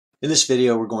In this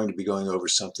video, we're going to be going over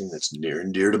something that's near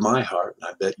and dear to my heart, and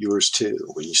I bet yours too,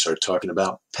 when you start talking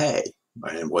about pay,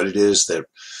 right, and what it is that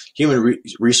human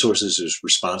resources is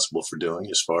responsible for doing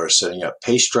as far as setting up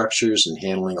pay structures and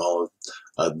handling all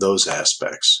of those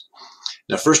aspects.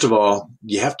 Now, first of all,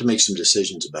 you have to make some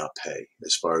decisions about pay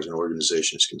as far as an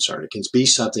organization is concerned. It can be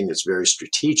something that's very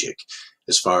strategic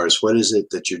as far as what is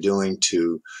it that you're doing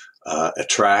to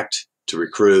attract, to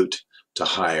recruit, to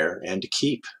hire, and to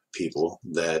keep people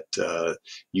that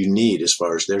you need as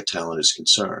far as their talent is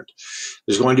concerned.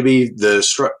 There's going to be the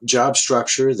job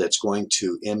structure that's going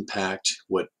to impact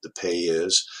what the pay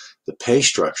is, the pay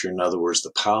structure, in other words,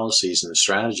 the policies and the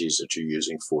strategies that you're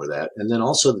using for that, and then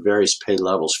also the various pay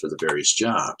levels for the various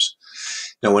jobs.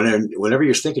 Now, whenever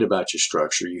you're thinking about your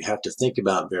structure, you have to think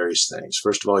about various things.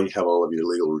 First of all, you have all of your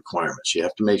legal requirements. You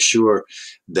have to make sure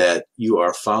that you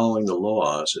are following the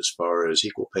laws as far as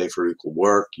equal pay for equal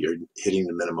work. You're hitting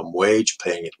the minimum wage,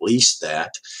 paying at least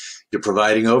that. You're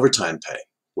providing overtime pay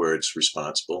where it's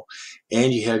responsible,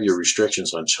 and you have your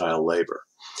restrictions on child labor.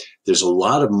 There's a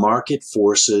lot of market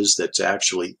forces that's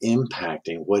actually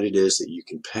impacting what it is that you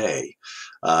can pay,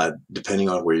 depending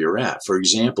on where you're at. For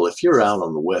example, if you're out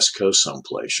on the West Coast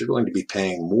someplace, you're going to be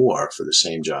paying more for the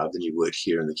same job than you would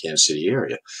here in the Kansas City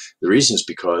area. The reason is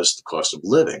because the cost of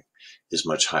living is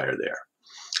much higher there.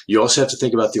 You also have to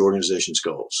think about the organization's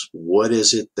goals. What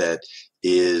is it that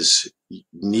is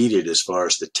needed as far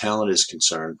as the talent is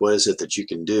concerned? What is it that you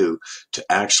can do to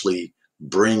actually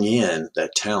bring in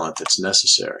that talent that's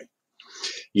necessary?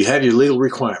 You have your legal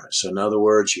requirements. So in other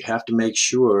words, you have to make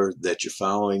sure that you're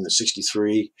following the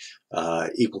 63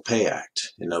 Equal Pay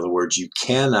Act. In other words, you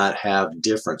cannot have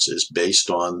differences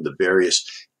based on the various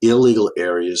illegal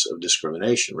areas of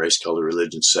discrimination: race, color,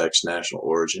 religion, sex, national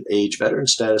origin, age, veteran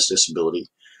status, disability,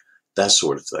 that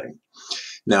sort of thing.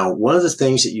 Now, one of the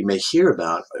things that you may hear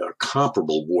about are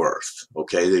comparable worth.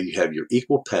 Okay, there you have your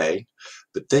equal pay,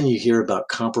 but then you hear about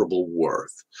comparable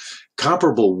worth.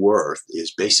 Comparable worth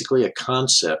is basically a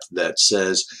concept that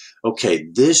says, okay,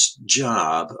 this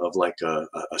job of like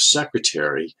a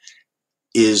secretary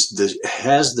has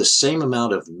the same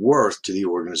amount of worth to the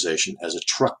organization as a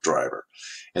truck driver,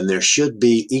 and there should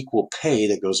be equal pay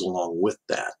that goes along with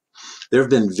that. There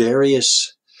have been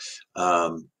various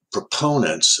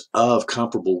proponents of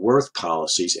comparable worth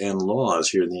policies and laws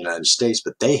here in the United States,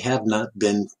 but they have not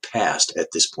been passed at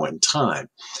this point in time.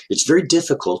 It's very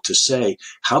difficult to say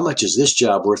how much is this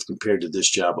job worth compared to this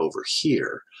job over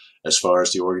here as far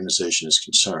as the organization is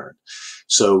concerned.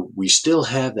 So we still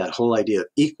have that whole idea of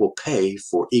equal pay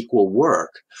for equal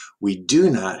work. We do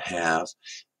not have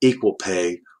equal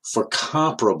pay for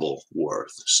comparable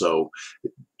worth. So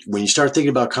when you start thinking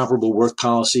about comparable worth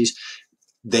policies,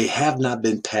 they have not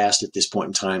been passed at this point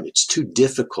in time. It's too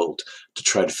difficult to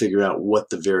try to figure out what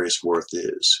the various worth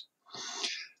is.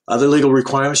 Other legal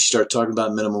requirements, you start talking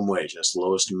about minimum wage. That's the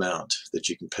lowest amount that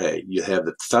you can pay. You have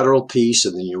the federal piece,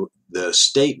 and then the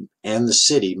state and the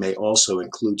city may also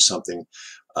include something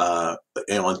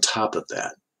on top of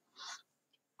that.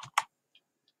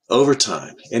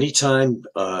 Overtime. Anytime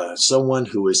someone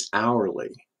who is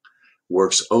hourly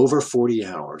works over 40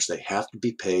 hours, they have to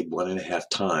be paid 1.5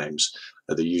 times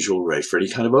the usual rate for any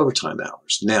kind of overtime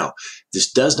hours. Now, this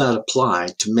does not apply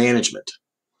to management.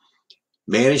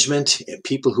 Management and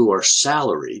people who are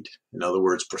salaried, in other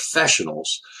words,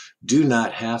 professionals, do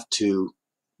not have to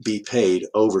be paid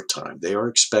overtime. They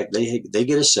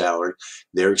get a salary.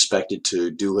 They're expected to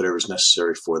do whatever is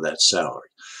necessary for that salary.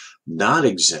 Not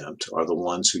exempt are the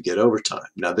ones who get overtime.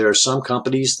 Now, there are some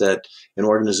companies and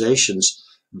organizations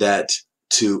that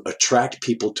to attract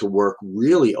people to work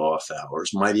really off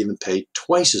hours might even pay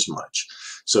twice as much.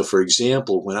 So for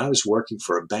example, when I was working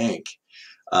for a bank,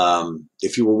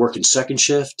 if you were working second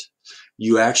shift,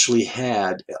 you actually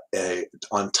had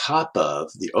on top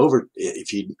of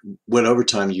if you went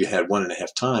overtime, you had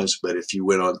 1.5 times, but if you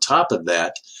went on top of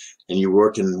that and you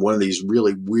work in one of these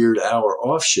really weird hour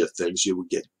off shift things, you would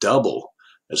get double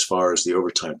as far as the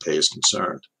overtime pay is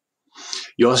concerned.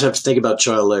 You also have to think about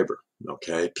child labor.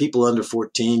 Okay, people under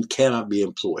 14 cannot be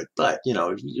employed, but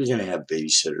you're going to have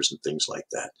babysitters and things like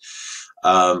that.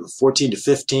 14 to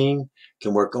 15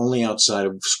 can work only outside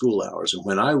of school hours. And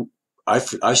when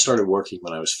I started working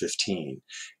when I was 15,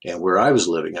 and where I was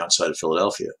living outside of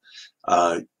Philadelphia,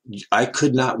 I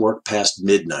could not work past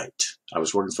midnight. I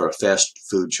was working for a fast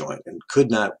food joint and could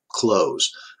not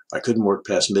close. I couldn't work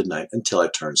past midnight until I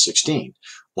turned 16.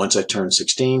 Once I turned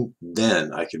 16,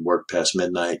 then I could work past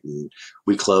midnight, and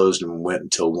we closed and went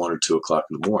until 1 or 2 o'clock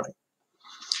in the morning.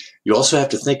 You also have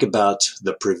to think about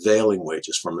the prevailing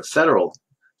wages from a federal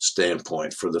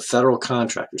standpoint, for the federal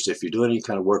contractors, if you're doing any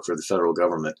kind of work for the federal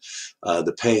government,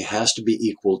 the pay has to be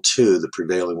equal to the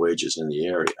prevailing wages in the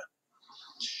area.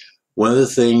 One of the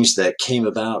things that came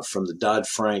about from the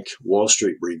Dodd-Frank Wall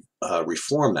Street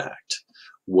Reform Act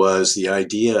was the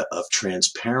idea of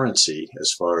transparency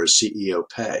as far as CEO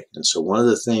pay. And so one of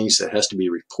the things that has to be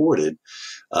reported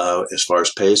as far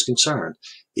as pay is concerned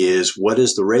is what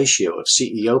is the ratio of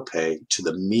CEO pay to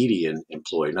the median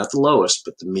employee, not the lowest,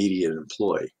 but the median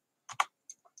employee.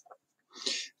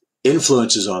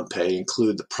 Influences on pay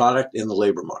include the product and the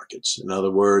labor markets. In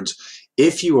other words,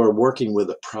 if you are working with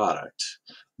a product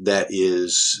that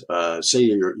is, say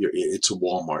it's a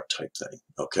Walmart type thing,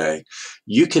 okay,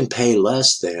 you can pay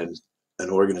less than an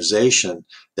organization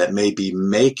that may be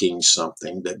making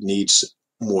something that needs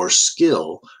more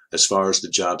skill as far as the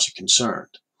jobs are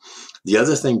concerned. The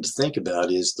other thing to think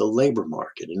about is the labor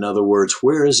market. In other words,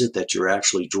 where is it that you're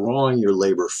actually drawing your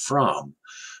labor from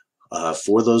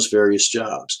for those various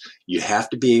jobs? You have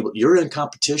to be able, you're in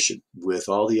competition with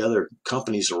all the other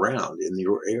companies around in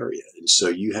your area. And so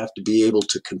you have to be able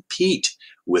to compete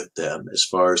with them as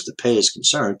far as the pay is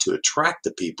concerned to attract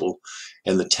the people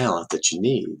and the talent that you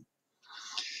need.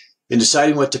 In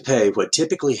deciding what to pay, what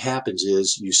typically happens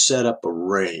is you set up a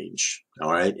range,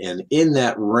 all right? And in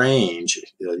that range,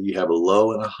 you have a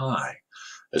low and a high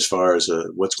as far as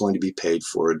what's going to be paid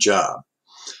for a job.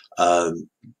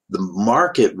 The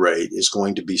market rate is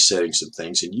going to be setting some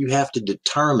things, and you have to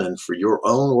determine for your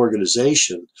own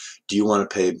organization, do you want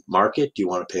to pay market? Do you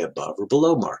want to pay above or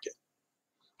below market?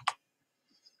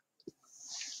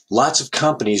 Lots of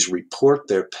companies report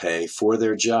their pay for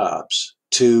their jobs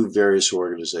to various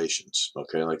organizations,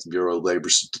 okay, like the Bureau of Labor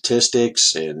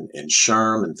Statistics and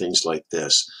SHRM and things like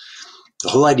this. The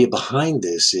whole idea behind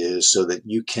this is so that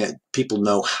people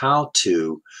know how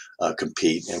to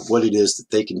compete and what it is that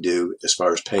they can do as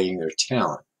far as paying their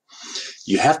talent.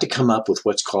 You have to come up with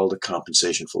what's called a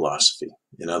compensation philosophy.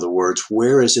 In other words,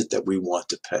 where is it that we want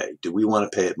to pay? Do we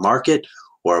want to pay at market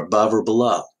or above or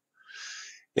below?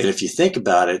 And if you think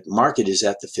about it, market is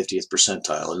at the 50th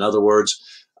percentile. In other words,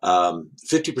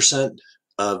 50%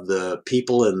 of the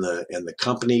people in the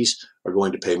companies are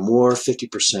going to pay more,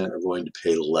 50% are going to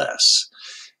pay less.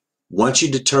 Once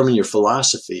you determine your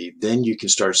philosophy, then you can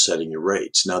start setting your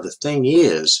rates. Now, the thing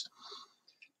is,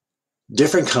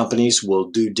 different companies will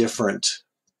do different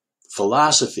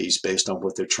philosophies based on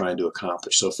what they're trying to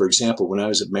accomplish. So, for example, when I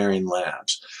was at Marion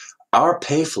Labs, our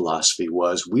pay philosophy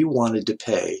was we wanted to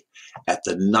pay at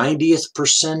the 90th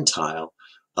percentile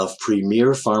of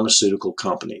premier pharmaceutical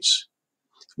companies.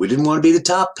 We didn't want to be the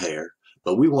top payer,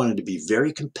 but we wanted to be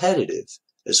very competitive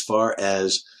as far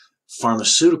as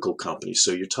pharmaceutical companies.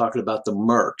 So you're talking about the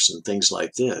Mercks and things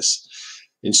like this.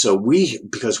 And so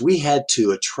because we had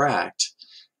to attract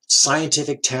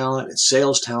scientific talent and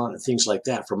sales talent and things like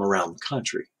that from around the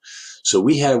country. So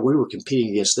we were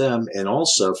competing against them, and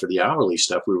also for the hourly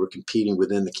stuff, we were competing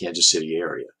within the Kansas City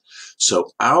area.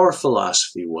 So our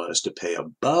philosophy was to pay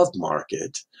above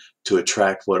market to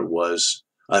attract what it was,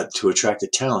 to attract the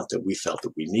talent that we felt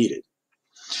that we needed.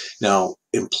 Now,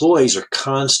 employees are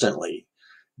constantly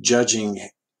judging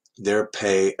their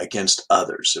pay against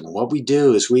others. And what we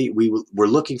do is we're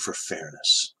looking for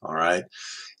fairness, all right?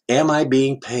 Am I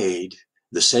being paid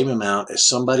the same amount as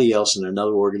somebody else in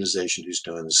another organization who's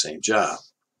doing the same job?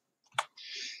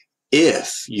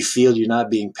 If you feel you're not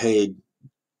being paid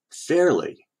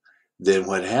fairly, then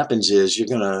what happens is you're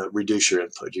going to reduce your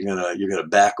input. You're going to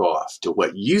back off to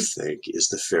what you think is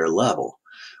the fair level.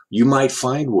 You might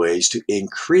find ways to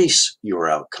increase your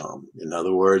outcome. In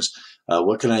other words,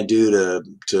 what can I do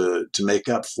to make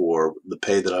up for the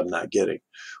pay that I'm not getting?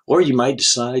 Or you might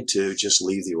decide to just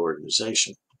leave the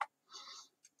organization.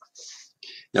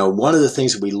 Now, one of the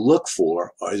things that we look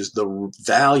for is the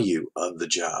value of the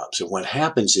jobs. And what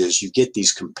happens is you get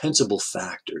these compensable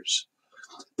factors.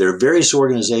 There are various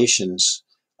organizations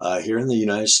here in the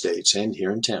United States and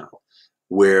here in town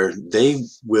where they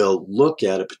will look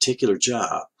at a particular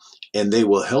job and they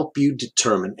will help you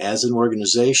determine as an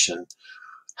organization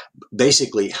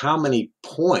basically how many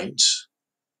points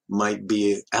might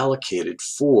be allocated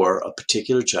for a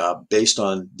particular job based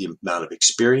on the amount of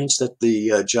experience that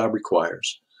the job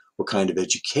requires, what kind of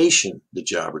education the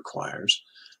job requires,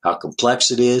 how complex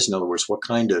it is. In other words, what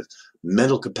kind of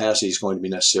mental capacity is going to be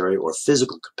necessary, or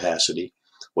physical capacity,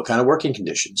 what kind of working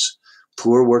conditions.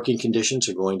 Poor working conditions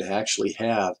are going to actually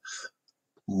have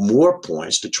more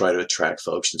points to try to attract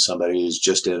folks than somebody who's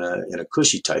just in a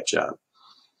cushy type job.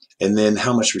 And then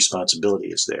how much responsibility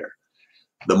is there.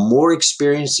 The more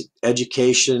experience,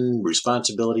 education,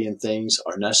 responsibility, and things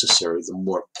are necessary, the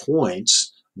more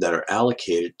points that are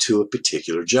allocated to a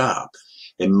particular job.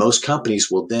 And most companies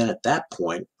will then at that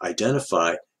point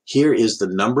identify, here is the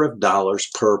number of dollars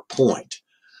per point,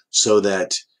 so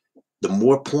that the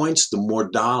more points, the more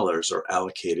dollars are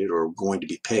allocated or going to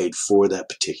be paid for that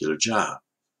particular job.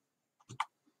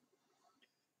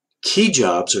 Key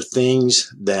jobs are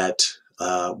things that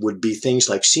would be things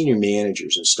like senior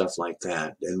managers and stuff like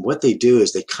that. And what they do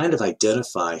is they kind of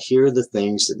identify, here are the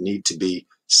things that need to be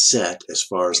set as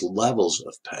far as levels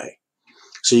of pay.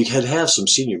 So you could have some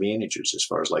senior managers as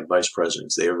far as like vice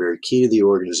presidents. They are very key to the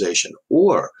organization.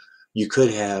 Or you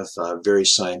could have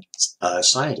various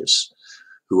scientists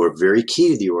who are very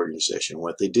key to the organization.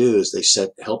 What they do is they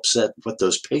help set what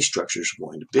those pay structures are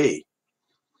going to be.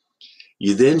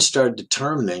 You then start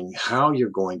determining how you're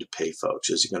going to pay folks.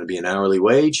 Is it going to be an hourly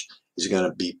wage? Is it going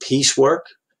to be piecework?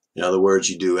 In other words,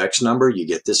 you do X number, you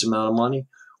get this amount of money,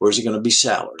 or is it going to be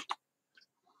salaried?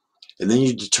 And then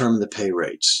you determine the pay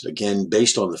rates. Again,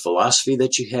 based on the philosophy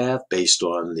that you have, based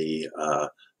on the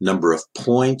number of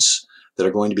points that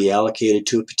are going to be allocated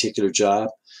to a particular job,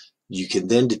 you can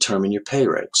then determine your pay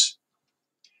rates.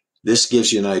 This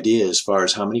gives you an idea as far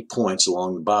as how many points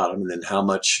along the bottom, and then how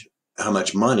much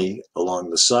money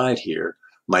along the side here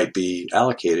might be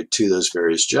allocated to those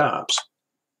various jobs.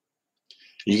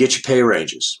 You get your pay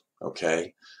ranges,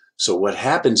 okay? So what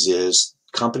happens is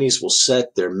companies will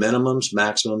set their minimums,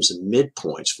 maximums, and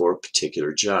midpoints for a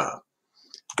particular job.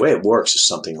 The way it works is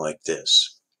something like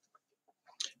this.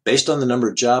 Based on the number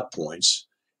of job points,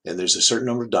 and there's a certain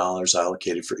number of dollars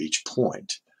allocated for each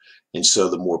point. And so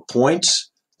the more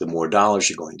points, the more dollars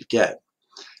you're going to get.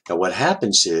 Now what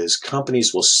happens is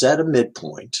companies will set a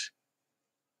midpoint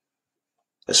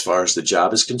as far as the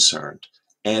job is concerned,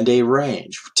 and a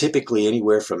range, typically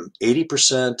anywhere from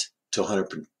 80% to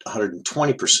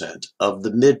 120% of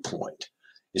the midpoint.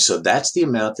 And so that's the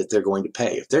amount that they're going to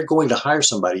pay. If they're going to hire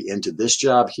somebody into this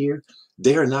job here,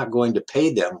 they are not going to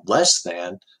pay them less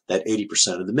than that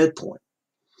 80% of the midpoint.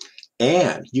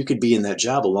 And you could be in that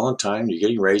job a long time, you're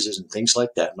getting raises and things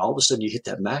like that, and all of a sudden you hit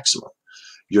that maximum.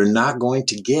 You're not going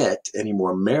to get any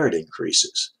more merit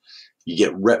increases. You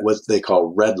get what they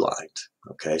call redlined.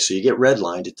 Okay, so you get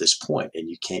redlined at this point, and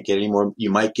you can't get any more.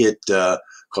 You might get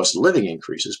cost of living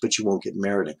increases, but you won't get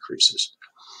merit increases.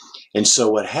 And so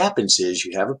what happens is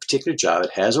you have a particular job,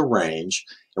 it has a range,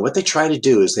 and what they try to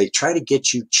do is they try to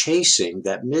get you chasing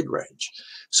that mid-range.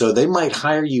 So they might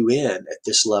hire you in at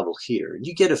this level here, and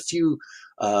you get a few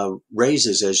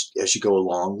raises as you go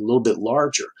along, a little bit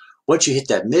larger. Once you hit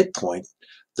that midpoint,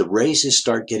 the raises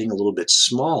start getting a little bit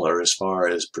smaller as far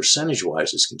as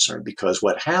percentage-wise is concerned, because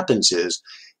what happens is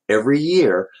every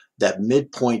year that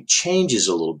midpoint changes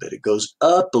a little bit. It goes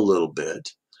up a little bit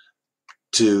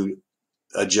to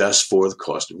adjust for the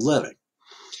cost of living.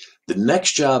 The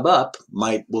next job up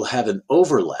will have an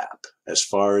overlap as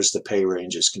far as the pay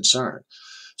range is concerned.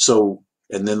 So,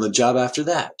 and then the job after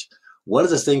that. One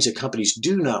of the things that companies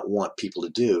do not want people to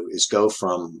do is go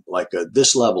from like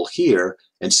this level here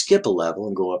and skip a level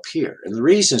and go up here. And the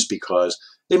reason is because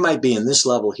they might be in this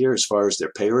level here as far as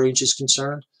their pay range is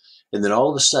concerned, and then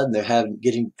all of a sudden they're having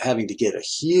to get a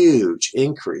huge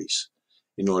increase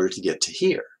in order to get to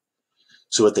here.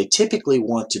 So what they typically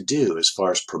want to do as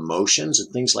far as promotions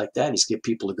and things like that is get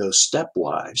people to go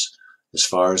stepwise as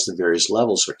far as the various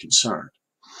levels are concerned.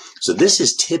 So this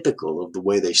is typical of the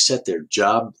way they set their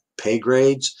job pay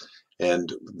grades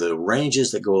and the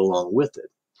ranges that go along with it.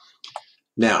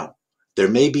 Now, there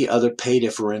may be other pay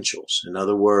differentials. In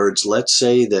other words, let's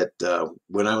say that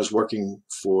when I was working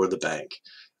for the bank,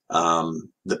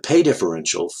 the pay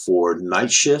differential for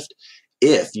night shift,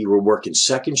 if you were working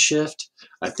second shift,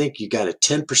 I think you got a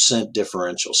 10%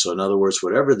 differential. So in other words,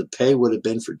 whatever the pay would have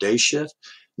been for day shift,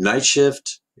 night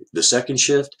shift, the second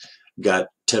shift, got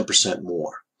 10%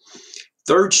 more.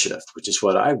 Third shift, which is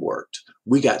what I worked,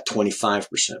 we got 25%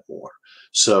 more.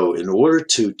 So in order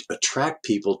to attract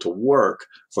people to work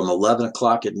from 11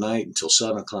 o'clock at night until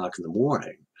 7 o'clock in the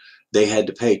morning, they had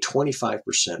to pay 25%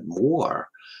 more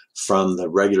from the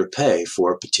regular pay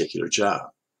for a particular job.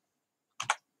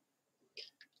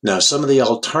 Now, some of the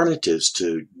alternatives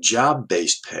to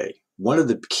job-based pay, one of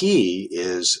the key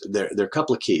is, there are a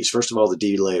couple of keys. First of all, the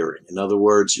delayering. In other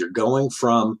words, you're going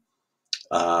from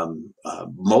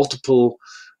multiple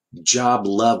job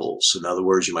levels. In other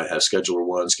words, you might have scheduler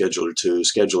 1, scheduler 2,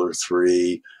 scheduler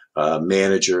 3,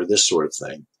 manager, this sort of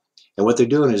thing. And what they're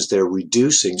doing is they're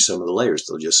reducing some of the layers.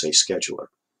 They'll just say scheduler.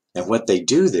 And what they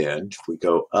do then, if we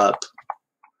go up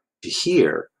to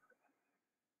here,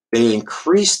 they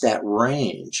increase that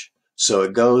range. So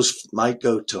it might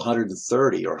go to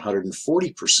 130 or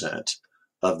 140%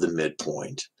 of the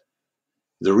midpoint.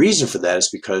 The reason for that is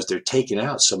because they're taking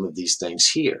out some of these things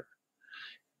here.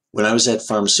 When I was at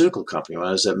pharmaceutical company, when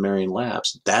I was at Marion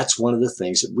Labs, that's one of the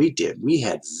things that we did. We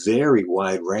had very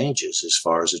wide ranges as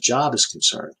far as a job is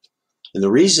concerned. And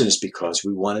the reason is because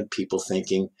we wanted people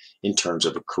thinking in terms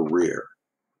of a career.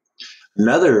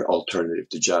 Another alternative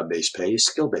to job-based pay is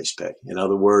skill-based pay. In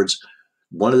other words,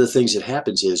 one of the things that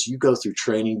happens is you go through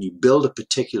training, you build a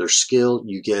particular skill,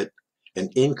 you get an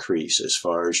increase as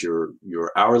far as your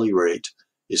hourly rate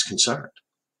is concerned.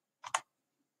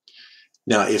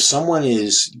 Now, if someone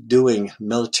is doing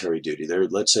military duty,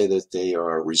 let's say that they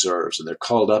are reserves and they're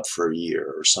called up for a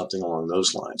year or something along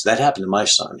those lines. That happened to my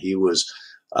son. He was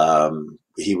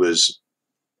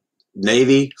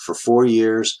Navy for 4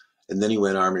 years, and then he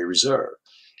went Army Reserve.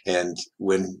 And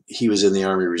when he was in the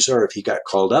Army Reserve, he got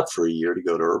called up for a year to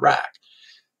go to Iraq.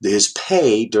 His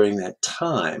pay during that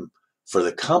time for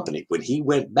the company, when he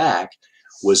went back,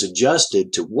 was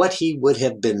adjusted to what he would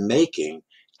have been making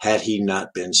had he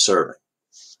not been serving.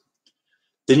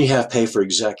 Then you have pay for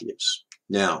executives.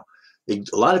 Now, a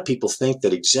lot of people think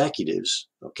that executives,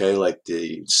 okay, like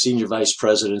the senior vice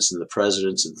presidents and the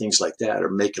presidents and things like that, are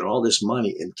making all this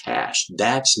money in cash.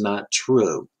 That's not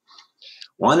true.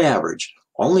 On average,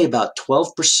 only about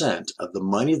 12% of the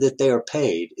money that they are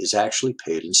paid is actually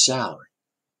paid in salary.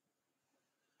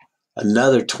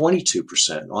 Another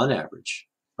 22% on average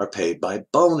are paid by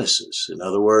bonuses. In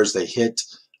other words, they hit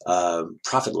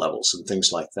profit levels and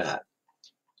things like that.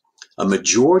 A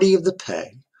majority of the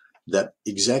pay that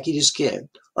executives get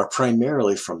are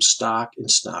primarily from stock and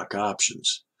stock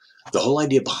options. The whole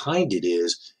idea behind it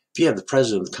is if you have the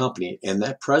president of the company and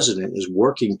that president is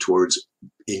working towards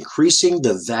increasing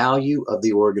the value of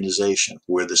the organization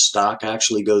where the stock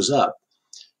actually goes up,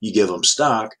 you give them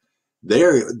stock,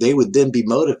 they would then be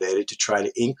motivated to try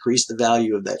to increase the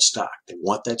value of that stock. They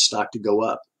want that stock to go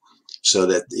up so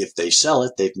that if they sell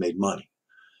it, they've made money.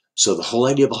 So the whole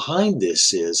idea behind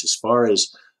this is, as far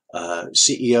as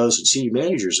CEOs and senior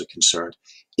managers are concerned,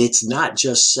 it's not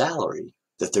just salary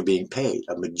that they're being paid.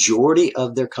 A majority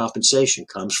of their compensation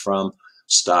comes from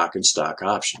stock and stock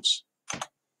options.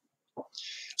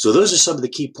 So those are some of the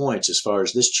key points as far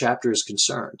as this chapter is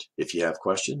concerned. If you have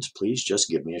questions, please just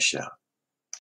give me a shout.